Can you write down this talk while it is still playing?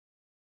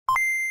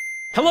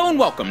Hello and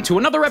welcome to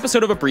another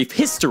episode of A Brief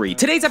History.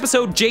 Today's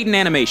episode,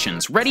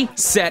 JaidenAnimations. Ready,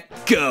 set,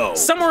 go!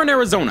 Somewhere in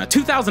Arizona,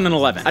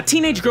 2011, a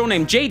teenage girl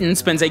named Jaiden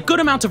spends a good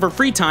amount of her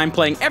free time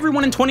playing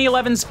everyone in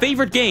 2011's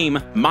favorite game,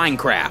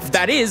 Minecraft.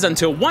 That is,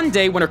 until one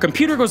day when her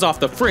computer goes off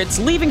the fritz,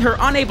 leaving her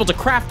unable to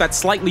craft that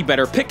slightly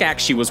better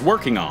pickaxe she was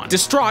working on.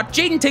 Distraught,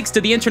 Jaiden takes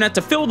to the internet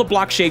to fill the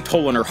block-shaped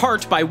hole in her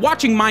heart by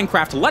watching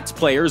Minecraft Let's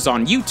Players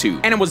on YouTube.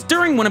 And it was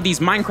during one of these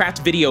Minecraft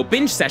video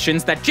binge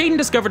sessions that Jaiden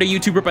discovered a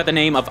YouTuber by the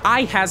name of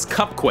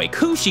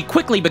iHasCupquake, who she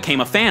quickly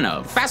became a fan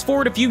of. Fast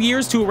forward a few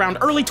years to around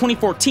early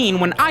 2014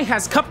 when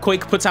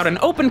iHasCupquake puts out an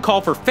open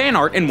call for fan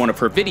art in one of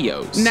her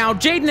videos. Now,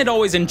 Jaiden had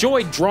always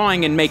enjoyed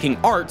drawing and making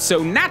art,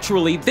 so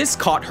naturally this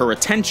caught her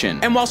attention.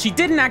 And while she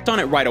didn't act on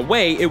it right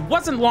away, it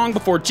wasn't long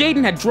before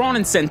Jaiden had drawn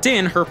and sent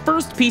in her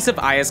first piece of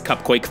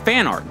iHasCupquake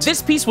fan art.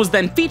 This piece was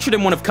then featured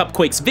in one of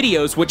Cupquake's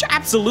videos, which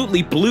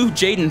absolutely blew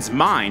Jaiden's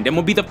mind and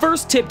would be the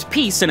first tipped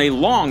piece in a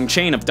long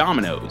chain of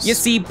dominoes. You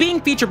see, being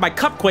featured by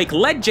Cupquake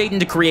led Jaiden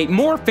to create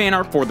more fan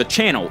art for the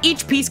channel,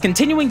 each piece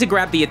continuing to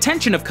grab the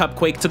attention of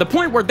Cupquake to the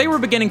point where they were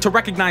beginning to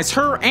recognize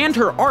her and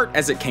her art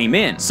as it came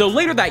in. So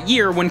later that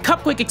year, when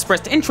Cupquake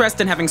expressed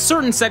interest in having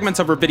certain segments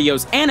of her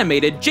videos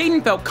animated,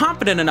 Jaiden felt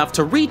confident enough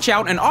to reach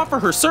out and offer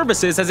her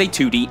services as a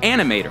 2D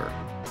animator.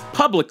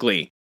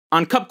 Publicly.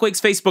 On Cupquake's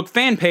Facebook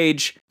fan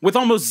page, with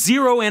almost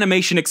zero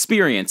animation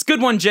experience.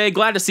 Good one, Jay,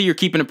 glad to see you're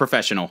keeping it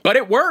professional. But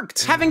it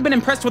worked! Having been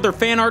impressed with her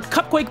fan art,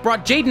 Cupquake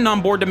brought Jaiden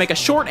on board to make a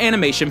short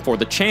animation for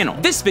the channel.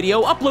 This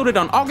video, uploaded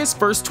on August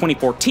 1st,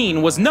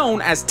 2014, was known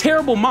as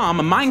Terrible Mom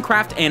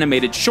Minecraft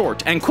Animated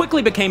Short, and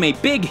quickly became a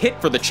big hit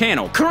for the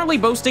channel, currently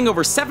boasting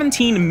over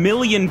 17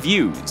 million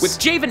views. With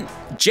Jaiden?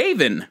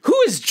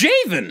 Who is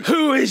Jaiden?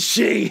 Who is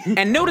she?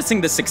 And noticing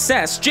the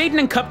success, Jaiden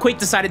and Cupquake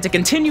decided to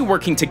continue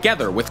working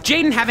together, with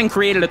Jaiden having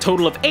created a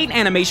total of 8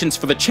 animations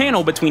for the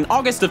channel between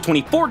August of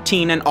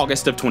 2014 and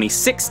August of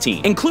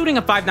 2016, including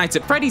a Five Nights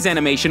at Freddy's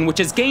animation which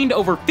has gained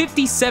over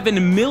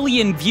 57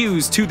 million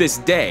views to this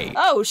day.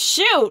 Oh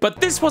shoot! But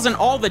this wasn't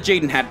all that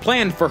Jaiden had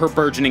planned for her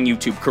burgeoning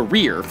YouTube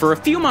career. For a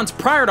few months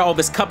prior to all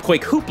this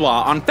Cupquake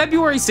hoopla, on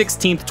February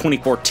 16th,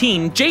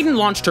 2014, Jaiden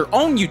launched her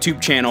own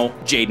YouTube channel,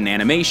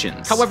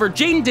 JaidenAnimations. However,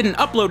 Jaiden didn't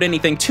upload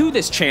anything to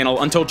this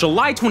channel until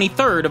July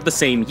 23rd of the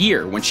same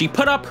year, when she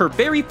put up her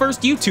very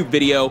first YouTube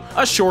video,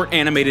 a short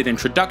animated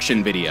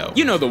introduction video.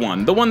 You know the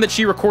one that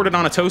she recorded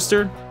on a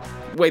toaster?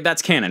 Wait,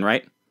 that's canon,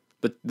 right?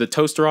 The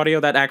toaster audio,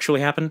 that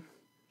actually happened?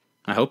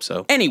 I hope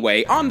so.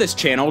 Anyway, on this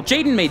channel,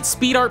 Jaiden made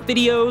speed art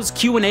videos,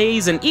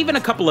 Q&As, and even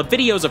a couple of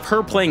videos of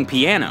her playing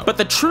piano. But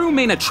the true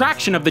main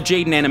attraction of the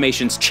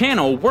JaidenAnimations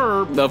channel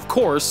were, of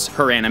course,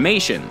 her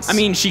animations. I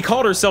mean, she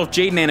called herself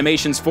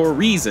JaidenAnimations for a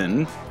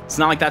reason. It's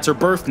not like that's her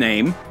birth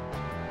name.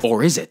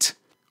 Or is it?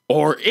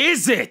 Or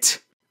is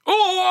it?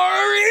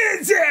 Or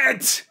is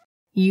it?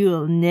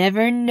 You'll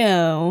never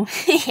know.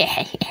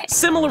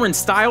 Similar in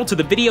style to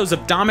the videos of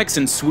Domix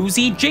and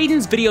Swoozy,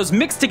 Jaiden's videos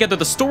mix together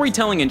the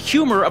storytelling and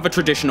humor of a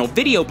traditional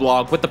video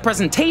blog with the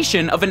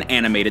presentation of an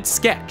animated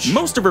sketch.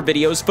 Most of her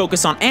videos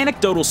focus on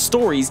anecdotal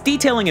stories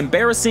detailing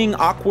embarrassing,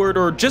 awkward,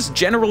 or just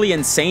generally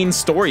insane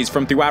stories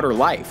from throughout her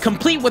life,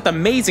 complete with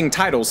amazing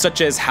titles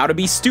such as How to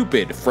Be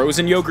Stupid,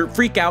 Frozen Yogurt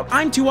Freakout,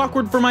 I'm Too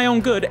Awkward for My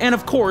Own Good, and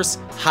of course,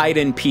 Hide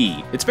and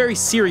Pee. It's very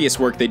serious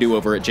work they do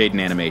over at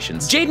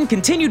JaidenAnimations. Jaiden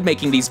continued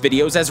making these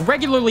videos as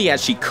regularly as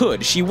she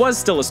could. She was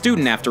still a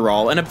student after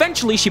all, and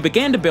eventually she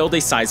began to build a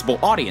sizable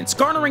audience,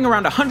 garnering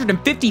around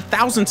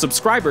 150,000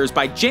 subscribers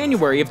by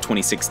January of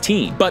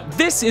 2016. But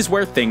this is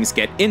where things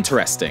get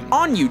interesting.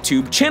 On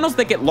YouTube, channels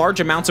that get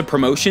large amounts of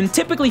promotion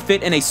typically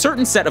fit in a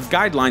certain set of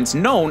guidelines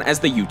known as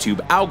the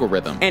YouTube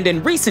algorithm. And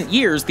in recent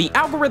years, the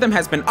algorithm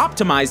has been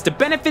optimized to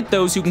benefit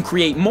those who can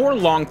create more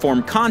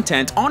long-form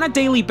content on a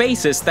daily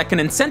basis that can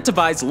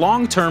incentivize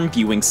long-term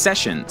viewing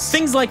sessions.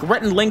 Things like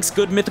Rhett and Link's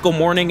Good Mythical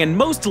Morning and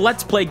most Let's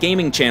Play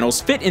gaming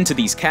channels fit into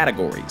these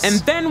categories. And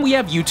then we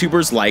have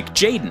YouTubers like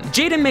Jaiden.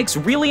 Jaiden makes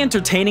really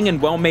entertaining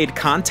and well-made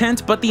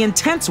content, but the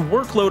intense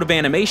workload of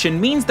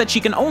animation means that she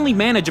can only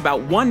manage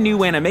about one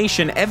new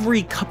animation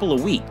every couple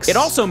of weeks. It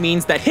also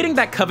means that hitting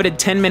that coveted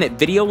 10-minute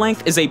video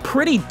length is a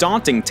pretty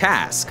daunting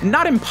task.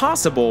 Not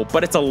impossible,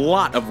 but it's a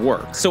lot of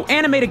work. So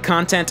animated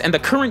content and the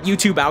current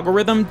YouTube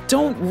algorithm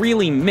don't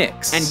really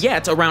mix. And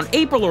yet, around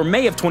April or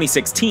May of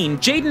 2016,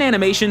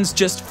 JaidenAnimations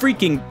just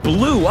freaking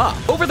blew up.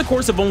 Over the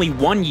course of only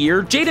 1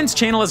 year, Jaiden's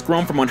channel has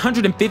grown from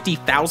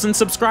 150,000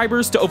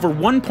 subscribers to over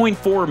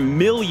 1.4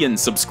 million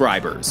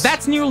subscribers.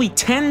 That's nearly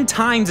 10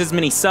 times as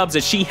many subs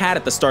as she had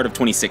at the start of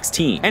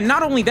 2016. And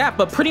not only that,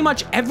 but pretty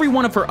much every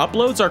one of her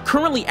uploads are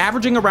currently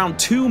averaging around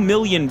 2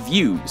 million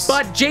views.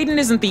 But Jaiden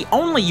isn't the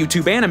only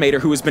YouTube animator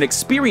who has been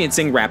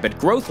experiencing rapid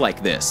growth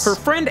like this. Her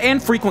friend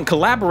and frequent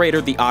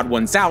collaborator, The Odd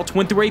Ones Out,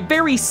 went through a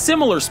very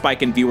similar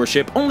spike in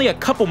viewership only a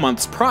couple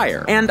months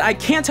prior. And I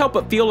can't help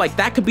but feel like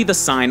that could be the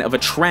sign of a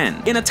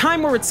trend. In a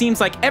time where it seems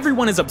like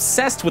everyone is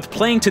obsessed with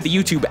playing to the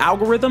YouTube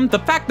algorithm, the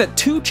fact that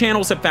two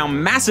channels have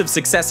found massive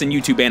success in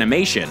YouTube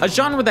animation, a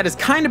genre that has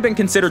kind of been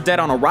considered dead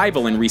on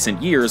arrival in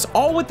recent years,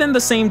 all within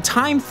the same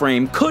time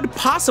frame, could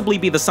possibly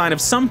be the sign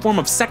of some form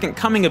of second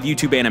coming of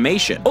YouTube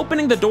animation,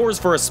 opening the doors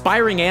for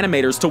aspiring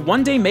animators to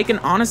one day make an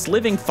honest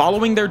living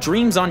following their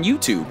dreams on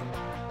YouTube.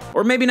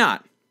 Or maybe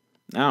not.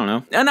 I don't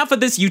know. Enough of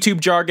this YouTube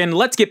jargon,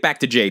 let's get back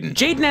to Jaiden.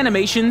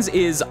 JaidenAnimations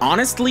is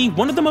honestly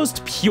one of the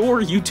most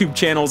pure YouTube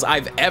channels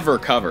I've ever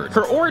covered.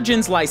 Her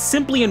origins lie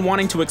simply in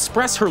wanting to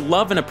express her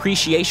love and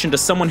appreciation to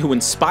someone who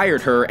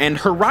inspired her, and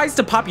her rise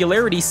to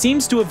popularity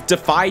seems to have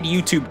defied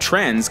YouTube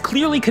trends,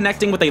 clearly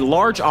connecting with a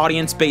large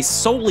audience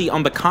based solely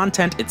on the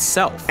content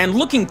itself. And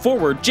looking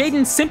forward,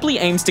 Jaiden simply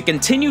aims to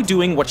continue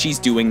doing what she's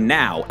doing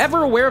now,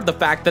 ever aware of the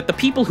fact that the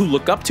people who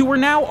look up to her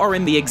now are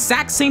in the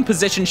exact same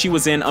position she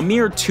was in a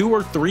mere 2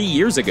 or 3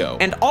 years ago,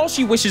 and all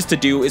she wishes to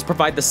do is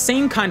provide the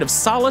same kind of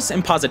solace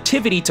and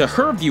positivity to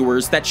her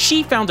viewers that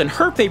she found in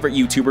her favorite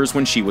YouTubers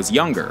when she was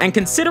younger. And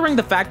considering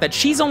the fact that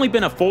she's only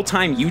been a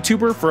full-time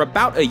YouTuber for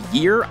about a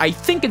year, I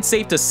think it's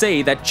safe to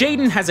say that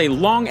Jaiden has a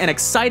long and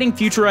exciting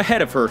future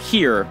ahead of her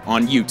here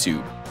on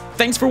YouTube.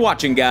 Thanks for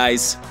watching,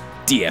 guys.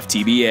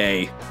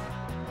 DFTBA.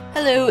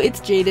 Hello, it's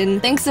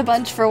Jaiden. Thanks a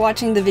bunch for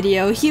watching the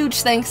video.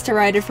 Huge thanks to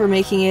Ryder for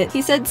making it.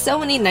 He said so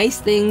many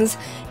nice things,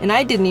 and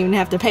I didn't even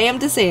have to pay him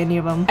to say any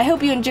of them. I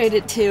hope you enjoyed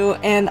it too,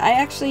 and I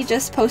actually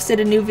just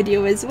posted a new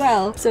video as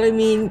well, so I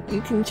mean,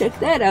 you can check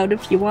that out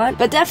if you want.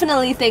 But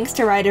definitely thanks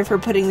to Ryder for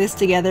putting this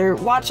together.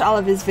 Watch all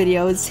of his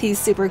videos. He's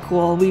super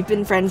cool. We've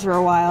been friends for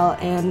a while,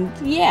 and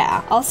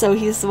yeah. Also,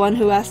 he's the one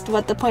who asked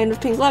what the point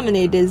of pink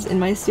lemonade is in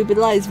my Stupid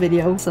Lies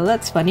video, so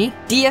that's funny.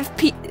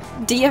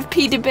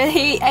 DFP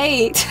debate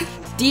 8.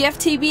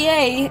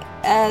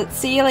 DFTBA,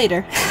 see you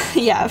later.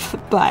 Yeah,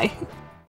 bye.